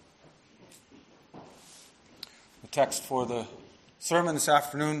text for the sermon this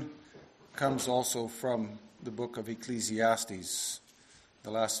afternoon comes also from the book of Ecclesiastes, the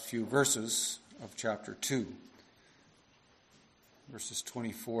last few verses of chapter 2, verses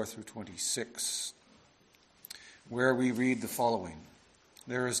 24 through 26, where we read the following.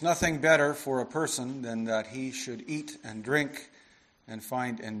 There is nothing better for a person than that he should eat and drink and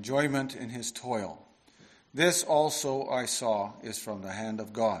find enjoyment in his toil. This also I saw is from the hand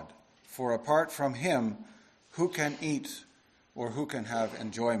of God. For apart from him, who can eat or who can have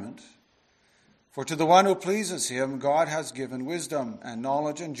enjoyment? For to the one who pleases him, God has given wisdom and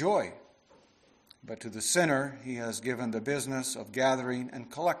knowledge and joy. But to the sinner, he has given the business of gathering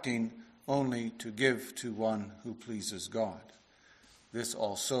and collecting only to give to one who pleases God. This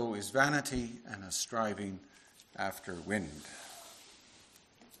also is vanity and a striving after wind.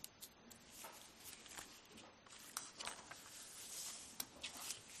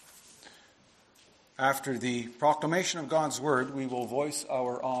 After the proclamation of God's word, we will voice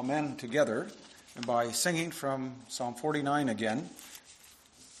our amen together by singing from Psalm 49 again,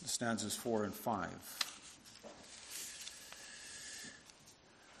 stanzas 4 and 5.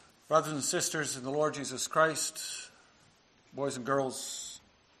 Brothers and sisters in the Lord Jesus Christ, boys and girls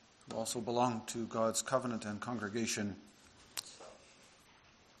who also belong to God's covenant and congregation,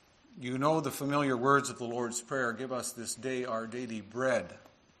 you know the familiar words of the Lord's Prayer, give us this day our daily bread.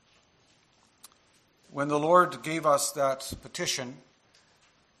 When the Lord gave us that petition,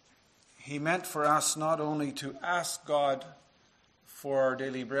 he meant for us not only to ask God for our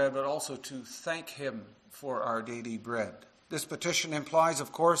daily bread, but also to thank him for our daily bread. This petition implies,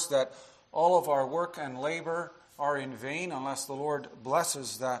 of course, that all of our work and labor are in vain unless the Lord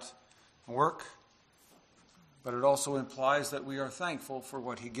blesses that work. But it also implies that we are thankful for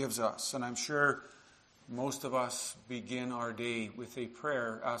what he gives us. And I'm sure most of us begin our day with a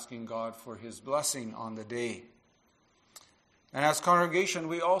prayer asking God for his blessing on the day. And as congregation,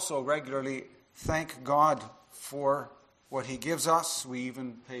 we also regularly thank God for what he gives us. We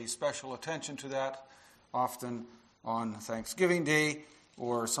even pay special attention to that, often on Thanksgiving Day,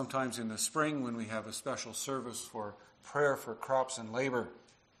 or sometimes in the spring when we have a special service for prayer for crops and labor.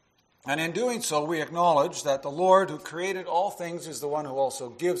 And in doing so, we acknowledge that the Lord who created all things is the one who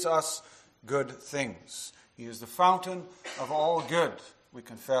also gives us good things. He is the fountain of all good, we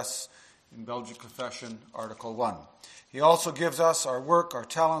confess in Belgian Confession, Article 1. He also gives us our work, our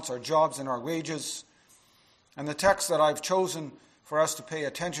talents, our jobs, and our wages. And the text that I've chosen for us to pay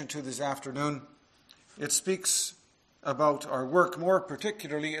attention to this afternoon, it speaks about our work. More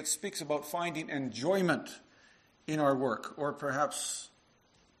particularly, it speaks about finding enjoyment in our work, or perhaps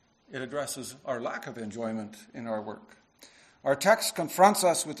it addresses our lack of enjoyment in our work. Our text confronts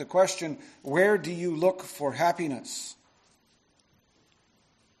us with the question, where do you look for happiness?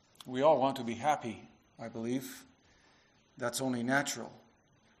 We all want to be happy, I believe. That's only natural.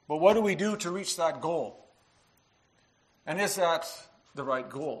 But what do we do to reach that goal? And is that the right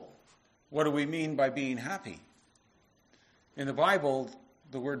goal? What do we mean by being happy? In the Bible,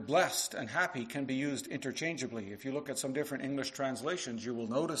 the word blessed and happy can be used interchangeably. If you look at some different English translations, you will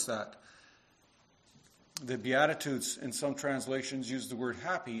notice that. The Beatitudes in some translations use the word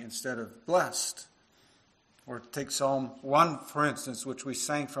happy instead of blessed. Or take Psalm 1, for instance, which we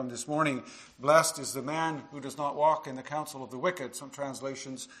sang from this morning. Blessed is the man who does not walk in the counsel of the wicked. Some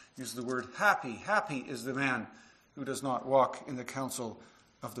translations use the word happy. Happy is the man who does not walk in the counsel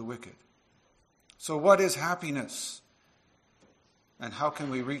of the wicked. So what is happiness? And how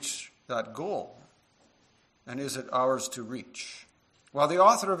can we reach that goal? And is it ours to reach? Well, the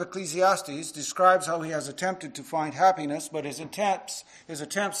author of Ecclesiastes describes how he has attempted to find happiness, but his attempts,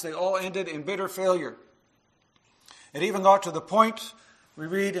 they all ended in bitter failure. It even got to the point, we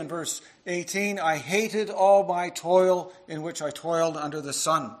read in verse 18, I hated all my toil in which I toiled under the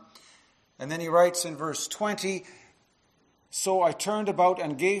sun. And then he writes in verse 20, so I turned about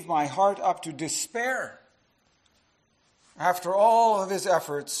and gave my heart up to despair. After all of his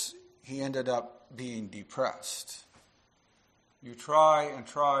efforts, he ended up being depressed. You try and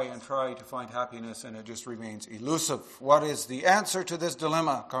try and try to find happiness, and it just remains elusive. What is the answer to this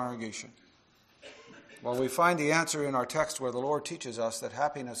dilemma, congregation? Well, we find the answer in our text where the Lord teaches us that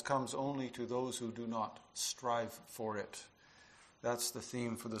happiness comes only to those who do not strive for it. That's the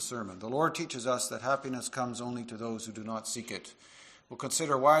theme for the sermon. The Lord teaches us that happiness comes only to those who do not seek it. We'll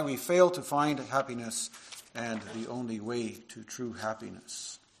consider why we fail to find happiness and the only way to true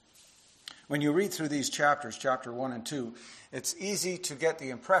happiness. When you read through these chapters, chapter 1 and 2, it's easy to get the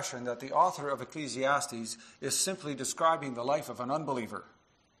impression that the author of Ecclesiastes is simply describing the life of an unbeliever.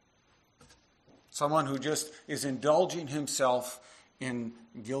 Someone who just is indulging himself in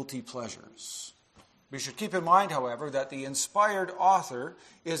guilty pleasures. We should keep in mind, however, that the inspired author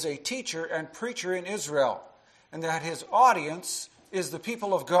is a teacher and preacher in Israel, and that his audience is the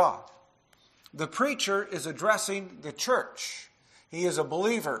people of God. The preacher is addressing the church. He is a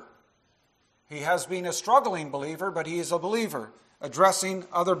believer. He has been a struggling believer, but he is a believer, addressing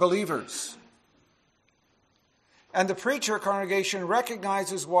other believers. And the preacher, congregation,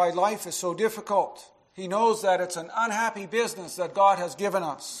 recognizes why life is so difficult. He knows that it's an unhappy business that God has given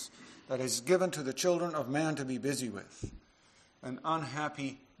us, that is given to the children of man to be busy with. An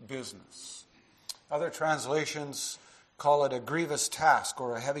unhappy business. Other translations call it a grievous task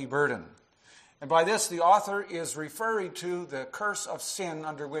or a heavy burden. And by this, the author is referring to the curse of sin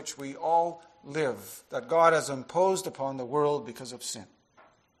under which we all live, that God has imposed upon the world because of sin.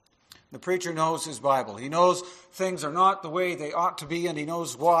 The preacher knows his Bible. He knows things are not the way they ought to be, and he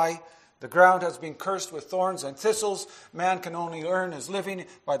knows why. The ground has been cursed with thorns and thistles. Man can only earn his living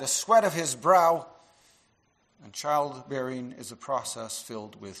by the sweat of his brow. And childbearing is a process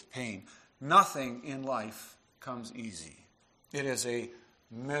filled with pain. Nothing in life comes easy. It is a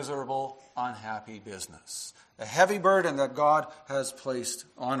miserable, unhappy business. A heavy burden that God has placed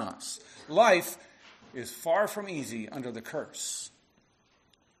on us. Life is far from easy under the curse.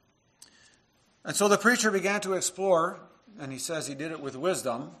 And so the preacher began to explore, and he says he did it with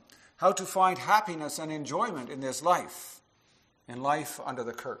wisdom, how to find happiness and enjoyment in this life, in life under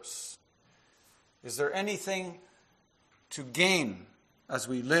the curse. Is there anything to gain as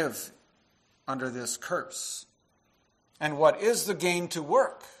we live under this curse? And what is the gain to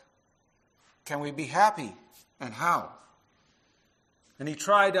work? Can we be happy, and how? And he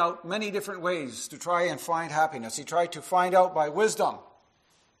tried out many different ways to try and find happiness. He tried to find out by wisdom.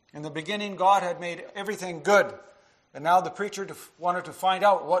 In the beginning, God had made everything good. And now the preacher wanted to find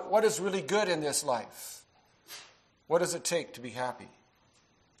out what is really good in this life. What does it take to be happy?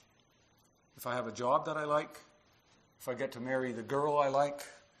 If I have a job that I like, if I get to marry the girl I like,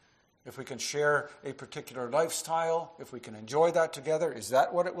 if we can share a particular lifestyle, if we can enjoy that together, is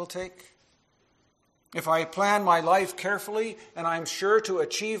that what it will take? If I plan my life carefully and I'm sure to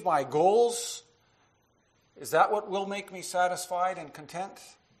achieve my goals, is that what will make me satisfied and content?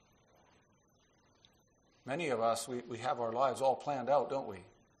 Many of us, we have our lives all planned out, don't we?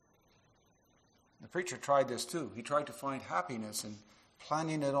 The preacher tried this too. He tried to find happiness in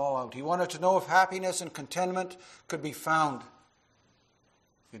planning it all out. He wanted to know if happiness and contentment could be found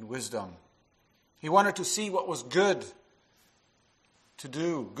in wisdom. He wanted to see what was good to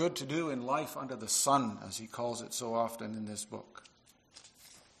do in life under the sun, as he calls it so often in this book.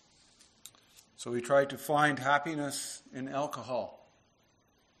 So he tried to find happiness in alcohol.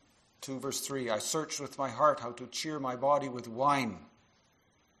 2 verse 3, I searched with my heart how to cheer my body with wine.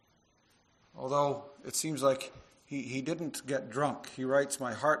 Although it seems like he didn't get drunk. He writes,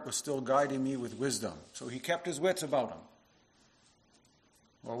 my heart was still guiding me with wisdom. So he kept his wits about him.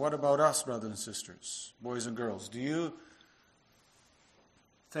 Well, what about us, brothers and sisters, boys and girls? Do you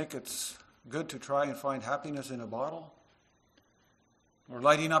think it's good to try and find happiness in a bottle? Or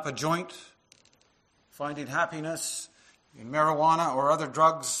lighting up a joint? Finding happiness in marijuana or other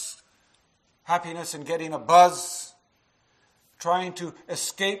drugs? Happiness in getting a buzz? Trying to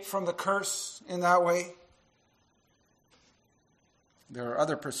escape from the curse in that way? There are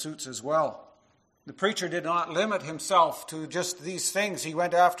other pursuits as well. The preacher did not limit himself to just these things. He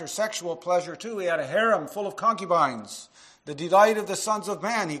went after sexual pleasure too. He had a harem full of concubines. The delight of the sons of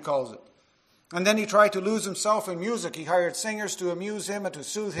man, he calls it. And then he tried to lose himself in music. He hired singers to amuse him and to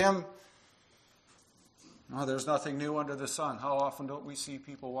soothe him. Oh, there's nothing new under the sun. How often don't we see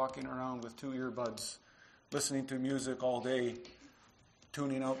people walking around with 2 earbuds, listening to music all day,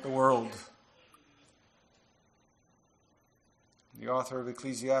 tuning out the world? The author of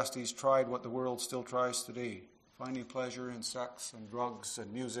Ecclesiastes tried what the world still tries today, finding pleasure in sex and drugs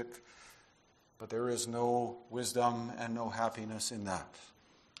and music, but there is no wisdom and no happiness in that.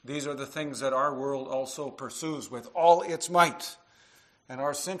 These are the things that our world also pursues with all its might, and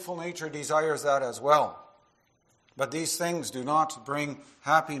our sinful nature desires that as well. But these things do not bring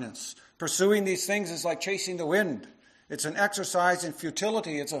happiness. Pursuing these things is like chasing the wind. It's an exercise in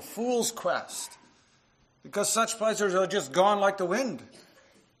futility. It's a fool's quest. Because such pleasures are just gone like the wind,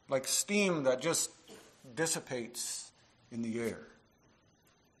 like steam that just dissipates in the air.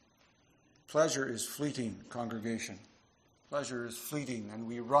 Pleasure is fleeting, congregation. Pleasure is fleeting, and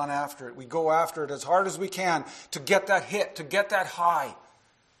we run after it. We go after it as hard as we can to get that hit, to get that high,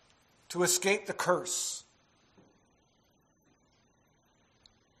 to escape the curse.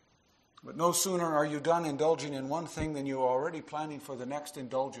 But no sooner are you done indulging in one thing than you're already planning for the next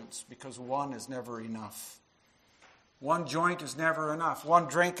indulgence, because one is never enough. One joint is never enough. One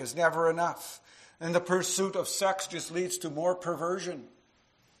drink is never enough. And the pursuit of sex just leads to more perversion.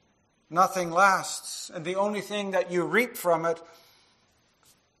 Nothing lasts. And the only thing that you reap from it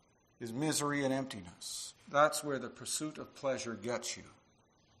is misery and emptiness. That's where the pursuit of pleasure gets you.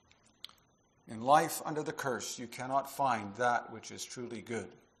 In life under the curse, you cannot find that which is truly good.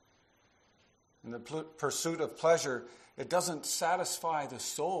 In the pursuit of pleasure, it doesn't satisfy the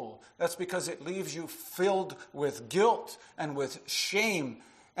soul. That's because it leaves you filled with guilt and with shame,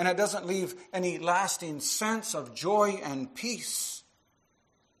 and it doesn't leave any lasting sense of joy and peace.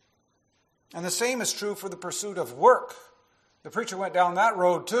 And the same is true for the pursuit of work. The preacher went down that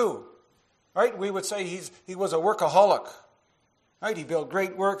road too. Right? We would say he was a workaholic. Right? He built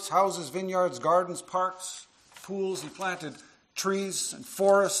great works, houses, vineyards, gardens, parks, pools. He planted trees and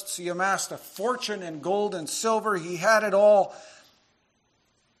forests. He amassed a fortune in gold and silver. He had it all.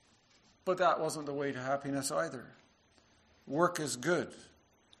 But that wasn't the way to happiness either. Work is good,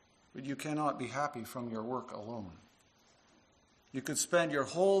 but you cannot be happy from your work alone. You could spend your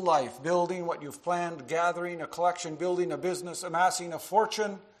whole life building what you've planned, gathering a collection, building a business, amassing a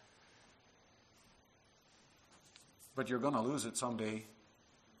fortune, but you're going to lose it someday.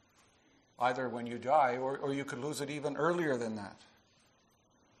 Either when you die, or you could lose it even earlier than that.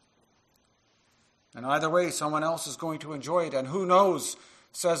 And either way, someone else is going to enjoy it. And who knows,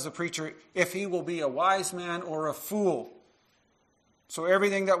 says the preacher, if he will be a wise man or a fool. So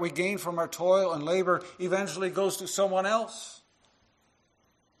everything that we gain from our toil and labor eventually goes to someone else.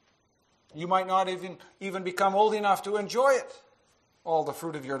 You might not even become old enough to enjoy it, all the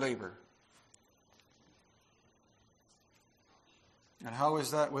fruit of your labor. And how is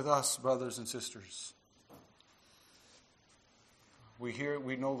that with us, brothers and sisters? We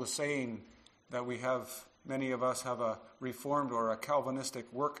know the saying that many of us have a Reformed or a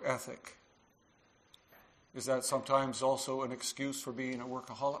Calvinistic work ethic. Is that sometimes also an excuse for being a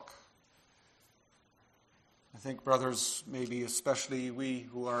workaholic? I think, brothers, maybe especially we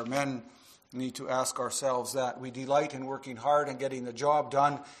who are men, need to ask ourselves that. We delight in working hard and getting the job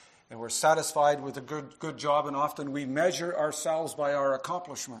done, and we're satisfied with a good job, and often we measure ourselves by our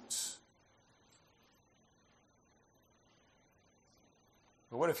accomplishments.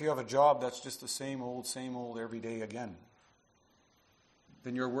 But what if you have a job that's just the same old every day again?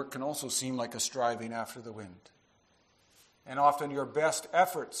 Then your work can also seem like a striving after the wind. And often your best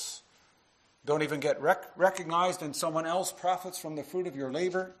efforts don't even get recognized, and someone else profits from the fruit of your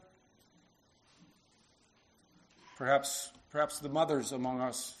labor. Perhaps the mothers among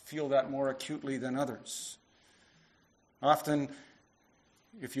us feel that more acutely than others. Often,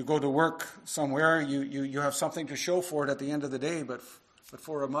 if you go to work somewhere, you have something to show for it at the end of the day, but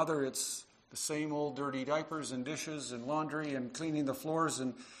for a mother, it's the same old dirty diapers and dishes and laundry and cleaning the floors,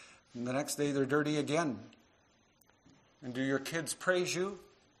 and the next day they're dirty again. And do your kids praise you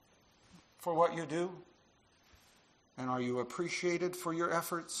for what you do? And are you appreciated for your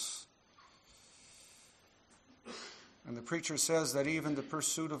efforts? And the preacher says that even the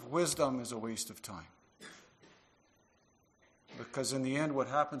pursuit of wisdom is a waste of time. Because in the end, what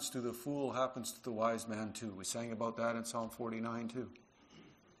happens to the fool happens to the wise man too. We sang about that in Psalm 49 too.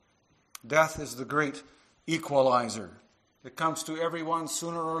 Death is the great equalizer. It comes to everyone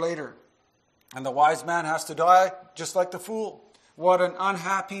sooner or later. And the wise man has to die just like the fool. What an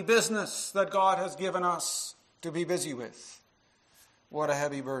unhappy business that God has given us to be busy with. What a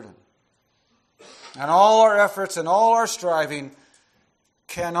heavy burden. And all our efforts and all our striving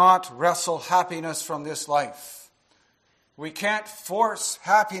cannot wrestle happiness from this life. We can't force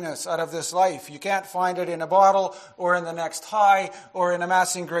happiness out of this life. You can't find it in a bottle or in the next high or in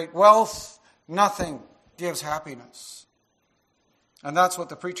amassing great wealth. Nothing gives happiness. And that's what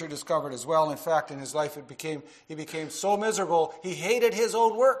the preacher discovered as well. In fact, in his life, he became so miserable, he hated his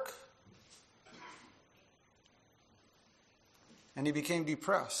own work. And he became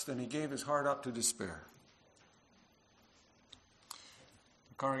depressed, and he gave his heart up to despair.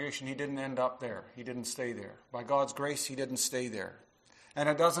 The congregation, he didn't end up there. He didn't stay there. By God's grace, he didn't stay there. And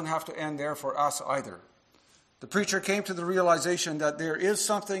it doesn't have to end there for us either. The preacher came to the realization that there is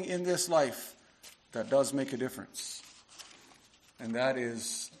something in this life that does make a difference. And that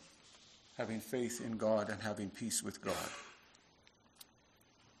is having faith in God and having peace with God.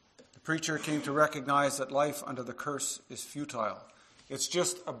 The preacher came to recognize that life under the curse is futile. It's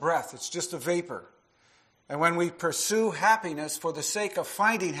just a breath. It's just a vapor. And when we pursue happiness for the sake of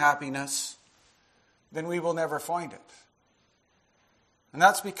finding happiness, then we will never find it. And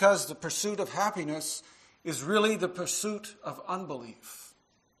that's because the pursuit of happiness is really the pursuit of unbelief.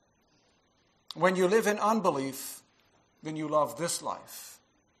 When you live in unbelief, then you love this life.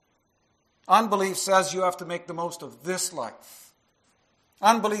 Unbelief says you have to make the most of this life.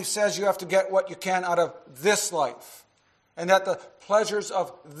 Unbelief says you have to get what you can out of this life, and that the pleasures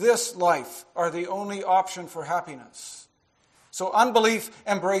of this life are the only option for happiness. So unbelief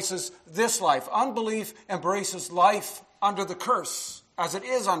embraces this life. Unbelief embraces life under the curse, as it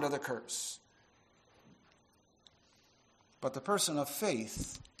is under the curse. But the person of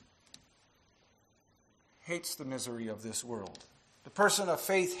faith hates the misery of this world. The person of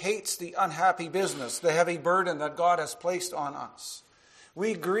faith hates the unhappy business, the heavy burden that God has placed on us.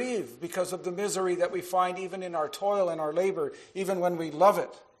 We grieve because of the misery that we find even in our toil and our labor, even when we love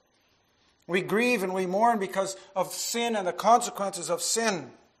it. We grieve and we mourn because of sin and the consequences of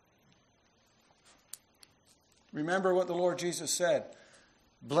sin. Remember what the Lord Jesus said.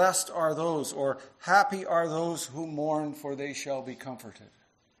 Blessed are those, or happy are those who mourn, for they shall be comforted.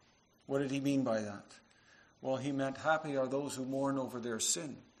 What did he mean by that? Well, he meant happy are those who mourn over their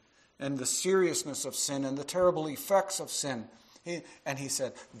sin and the seriousness of sin and the terrible effects of sin. And he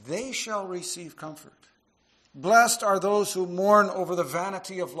said, they shall receive comfort. Blessed are those who mourn over the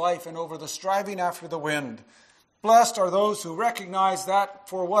vanity of life and over the striving after the wind. Blessed are those who recognize that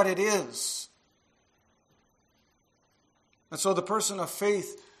for what it is. And so the person of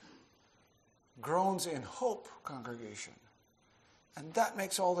faith groans in hope, congregation. And that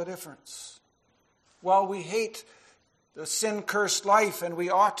makes all the difference. While we hate the sin-cursed life, and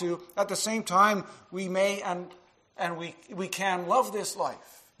we ought to, at the same time, we may and we can love this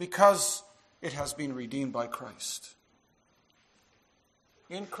life because it has been redeemed by Christ.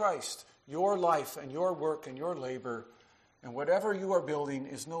 In Christ, your life and your work and your labor and whatever you are building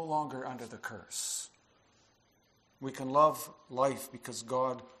is no longer under the curse. We can love life because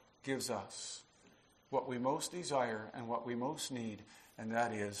God gives us what we most desire and what we most need, and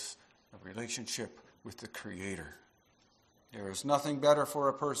that is a relationship with the Creator. There is nothing better for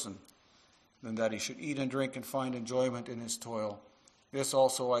a person than that he should eat and drink and find enjoyment in his toil. This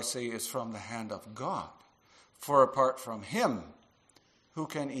also, I say, is from the hand of God. For apart from him, who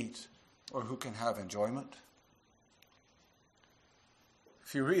can eat or who can have enjoyment?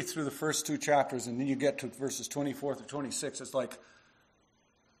 If you read through the first two chapters and then you get to verses 24 through 26, it's like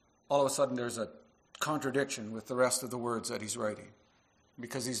all of a sudden there's a contradiction with the rest of the words that he's writing.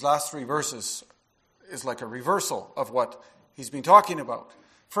 Because these last three verses is like a reversal of what he's been talking about.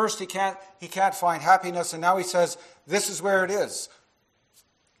 First, he can't find happiness, and now he says, this is where it is.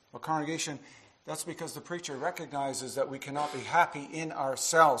 Well, congregation, that's because the preacher recognizes that we cannot be happy in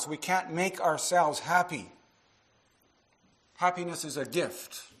ourselves. We can't make ourselves happy. Happiness is a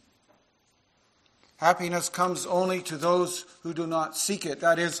gift. Happiness comes only to those who do not seek it.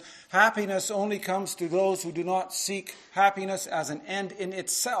 That is, happiness only comes to those who do not seek happiness as an end in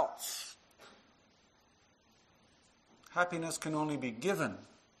itself. Happiness can only be given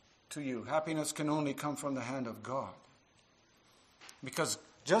to you. Happiness can only come from the hand of God. Because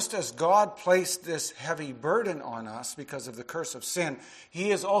just as God placed this heavy burden on us because of the curse of sin,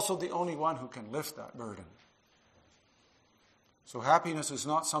 He is also the only one who can lift that burden. So happiness is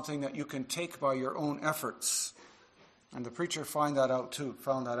not something that you can take by your own efforts. And the preacher found that out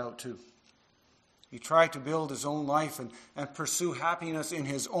too. He tried to build his own life and pursue happiness in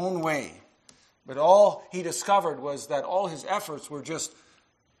his own way. But all he discovered was that all his efforts were just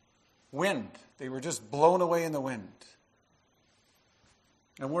wind. They were just blown away in the wind.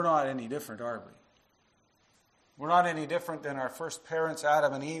 And we're not any different, are we? We're not any different than our first parents,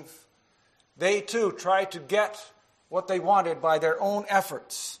 Adam and Eve. They too tried to get what they wanted by their own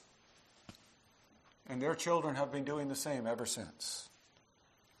efforts. And their children have been doing the same ever since.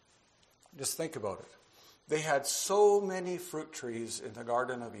 Just think about it. They had so many fruit trees in the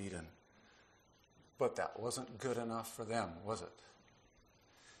Garden of Eden, but that wasn't good enough for them, was it?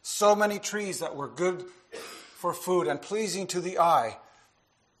 So many trees that were good for food and pleasing to the eye,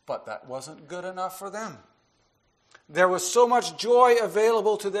 but that wasn't good enough for them. There was so much joy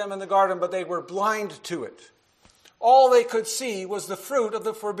available to them in the garden, but they were blind to it. All they could see was the fruit of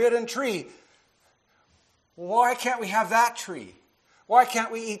the forbidden tree. Why can't we have that tree? Why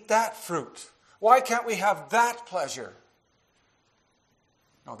can't we eat that fruit? Why can't we have that pleasure?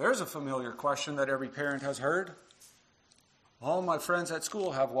 Now, there's a familiar question that every parent has heard. All my friends at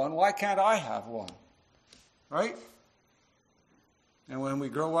school have one. Why can't I have one? Right? And when we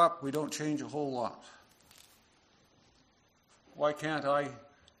grow up, we don't change a whole lot. Why can't I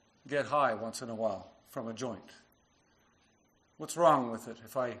get high once in a while from a joint? What's wrong with it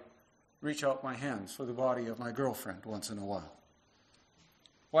if I reach out my hands for the body of my girlfriend once in a while?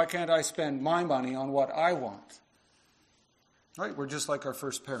 Why can't I spend my money on what I want? Right? We're just like our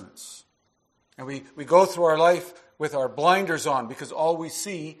first parents. And we go through our life with our blinders on because all we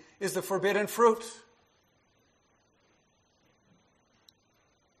see is the forbidden fruit.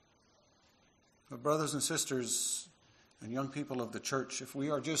 But brothers and sisters and young people of the church, if we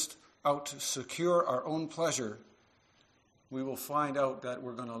are just out to secure our own pleasure, we will find out that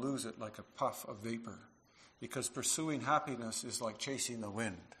we're going to lose it like a puff of vapor. Because pursuing happiness is like chasing the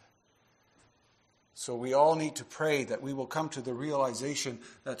wind. So we all need to pray that we will come to the realization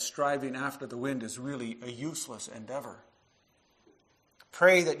that striving after the wind is really a useless endeavor.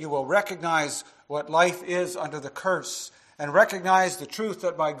 Pray that you will recognize what life is under the curse and recognize the truth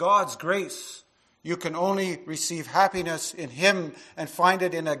that by God's grace you can only receive happiness in Him and find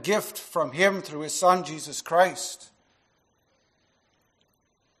it in a gift from Him through His Son, Jesus Christ.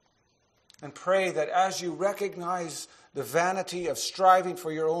 And pray that as you recognize the vanity of striving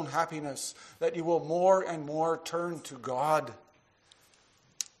for your own happiness, that you will more and more turn to God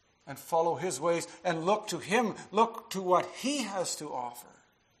and follow His ways and look to Him, look to what He has to offer.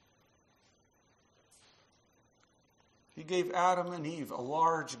 He gave Adam and Eve a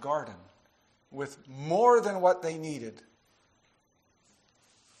large garden with more than what they needed.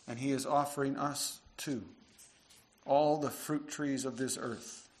 And He is offering us too all the fruit trees of this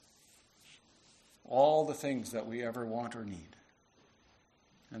earth, all the things that we ever want or need.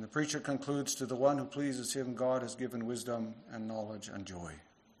 And the preacher concludes, to the one who pleases Him, God has given wisdom and knowledge and joy.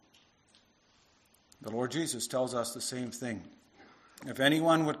 The Lord Jesus tells us the same thing. If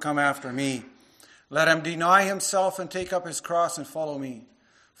anyone would come after me, let him deny himself and take up his cross and follow me.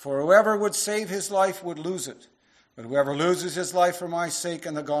 For whoever would save his life would lose it, but whoever loses his life for my sake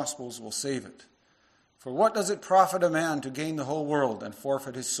and the gospel's will save it. For what does it profit a man to gain the whole world and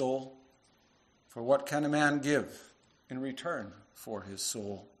forfeit his soul? For what can a man give in return for his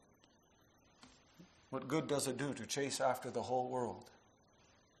soul? What good does it do to chase after the whole world?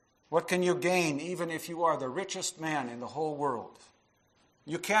 What can you gain even if you are the richest man in the whole world?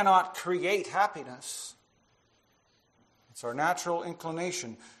 You cannot create happiness. It's our natural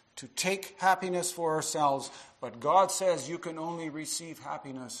inclination to take happiness for ourselves, but God says you can only receive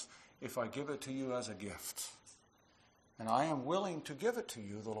happiness if I give it to you as a gift. And I am willing to give it to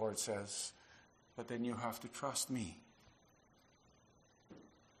you, the Lord says, but then you have to trust me.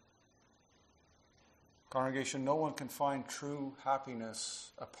 Congregation, no one can find true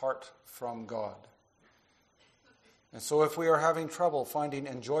happiness apart from God. And so if we are having trouble finding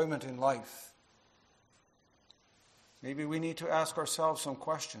enjoyment in life, maybe we need to ask ourselves some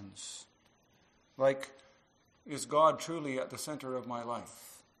questions. Like, is God truly at the center of my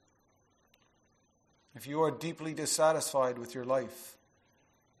life? If you are deeply dissatisfied with your life,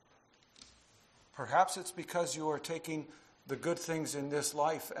 perhaps it's because you are taking the good things in this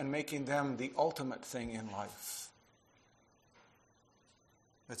life and making them the ultimate thing in life.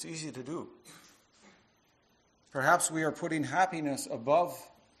 That's easy to do. Perhaps we are putting happiness above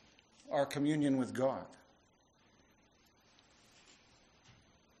our communion with God.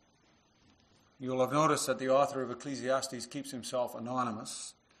 You'll have noticed that the author of Ecclesiastes keeps himself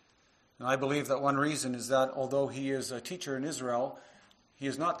anonymous. And I believe that one reason is that although he is a teacher in Israel, he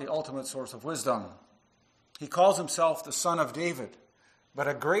is not the ultimate source of wisdom. He calls himself the son of David, but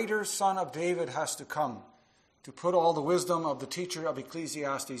a greater son of David has to come to put all the wisdom of the teacher of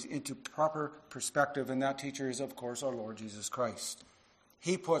Ecclesiastes into proper perspective, and that teacher is, of course, our Lord Jesus Christ.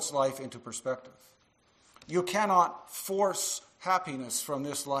 He puts life into perspective. You cannot force happiness from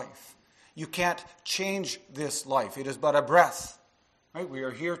this life. You can't change this life. It is but a breath. Right? We are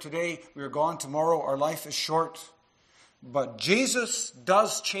here today, we are gone tomorrow, our life is short. But Jesus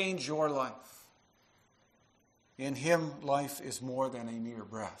does change your life. In Him, life is more than a mere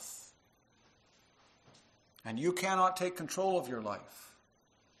breath. And you cannot take control of your life.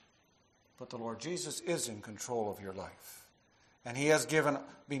 But the Lord Jesus is in control of your life. And He has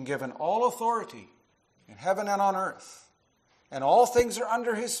been given all authority in heaven and on earth. And all things are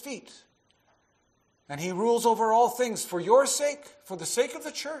under His feet. And He rules over all things for your sake, for the sake of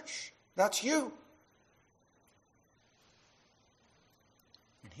the church. That's you.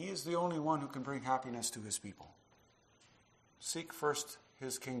 And He is the only one who can bring happiness to His people. Seek first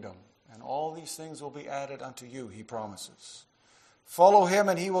His kingdom, and all these things will be added unto you, He promises. Follow Him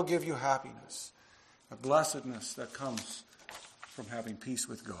and He will give you happiness, a blessedness that comes from having peace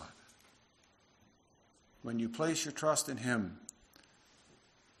with God. When you place your trust in Him,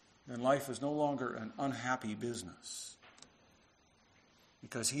 then life is no longer an unhappy business,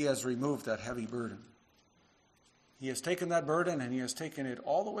 because He has removed that heavy burden. He has taken that burden and He has taken it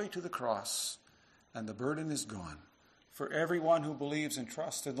all the way to the cross, and the burden is gone. For everyone who believes and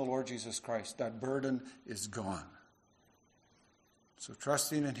trusts in the Lord Jesus Christ, that burden is gone. So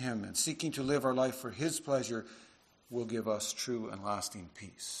trusting in Him and seeking to live our life for His pleasure will give us true and lasting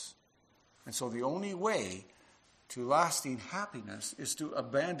peace. And so the only way to lasting happiness is to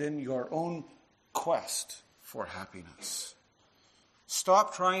abandon your own quest for happiness.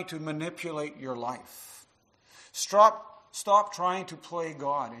 Stop trying to manipulate your life. Stop trying to play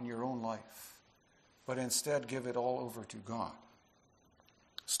God in your own life, but instead give it all over to God.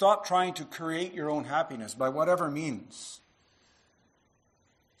 Stop trying to create your own happiness by whatever means.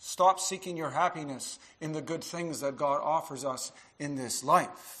 Stop seeking your happiness in the good things that God offers us in this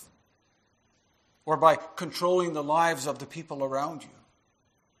life, or by controlling the lives of the people around you.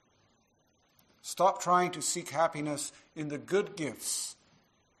 Stop trying to seek happiness in the good gifts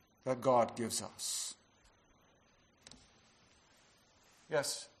that God gives us.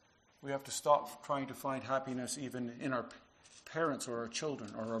 Yes, we have to stop trying to find happiness even in our parents or our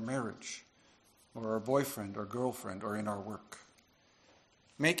children or our marriage or our boyfriend or girlfriend or in our work.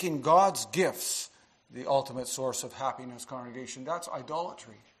 Making God's gifts the ultimate source of happiness, congregation, that's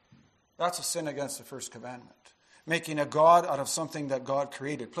idolatry. That's a sin against the first commandment. Making a God out of something that God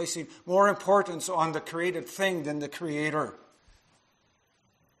created. Placing more importance on the created thing than the Creator.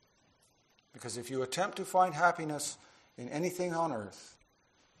 Because if you attempt to find happiness in anything on earth,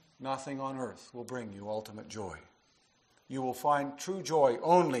 nothing on earth will bring you ultimate joy. You will find true joy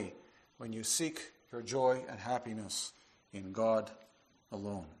only when you seek your joy and happiness in God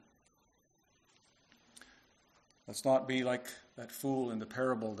alone. Let's not be like that fool in the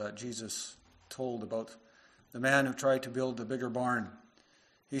parable that Jesus told about the man who tried to build the bigger barn.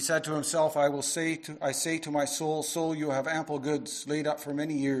 He said to himself, I say to my soul, soul, you have ample goods laid up for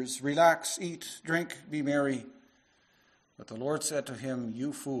many years. Relax, eat, drink, be merry. But the Lord said to him,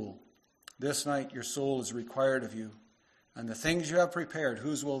 you fool, this night your soul is required of you, and the things you have prepared,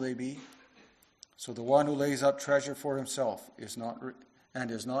 whose will they be? So the one who lays up treasure for himself is not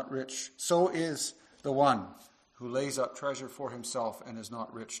rich. So is the one who lays up treasure for himself and is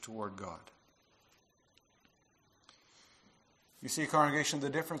not rich toward God. You see, congregation, the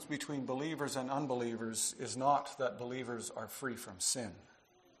difference between believers and unbelievers is not that believers are free from sin.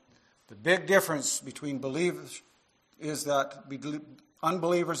 The big difference between believers is that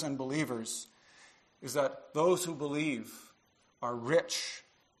unbelievers and believers is that those who believe are rich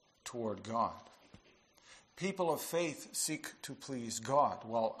toward God. People of faith seek to please God,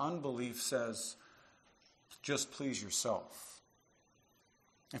 while unbelief says, just please yourself.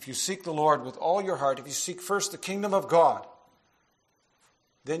 If you seek the Lord with all your heart, if you seek first the kingdom of God,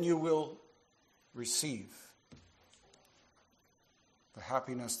 then you will receive the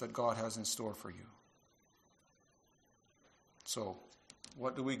happiness that God has in store for you. So,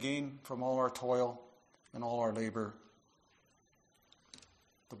 what do we gain from all our toil and all our labor?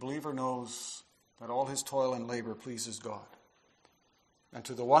 The believer knows that all his toil and labor pleases God. And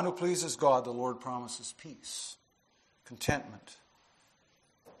to the one who pleases God, the Lord promises peace, contentment,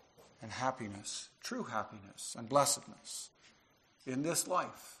 and happiness, true happiness and blessedness in this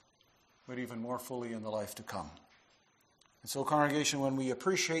life, but even more fully in the life to come. And so, congregation, when we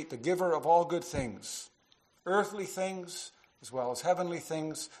appreciate the giver of all good things, earthly things as well as heavenly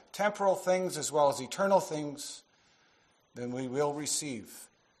things, temporal things as well as eternal things, then we will receive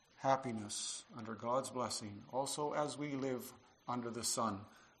happiness under God's blessing, also as we live under the sun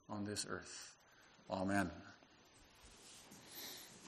on this earth. Amen.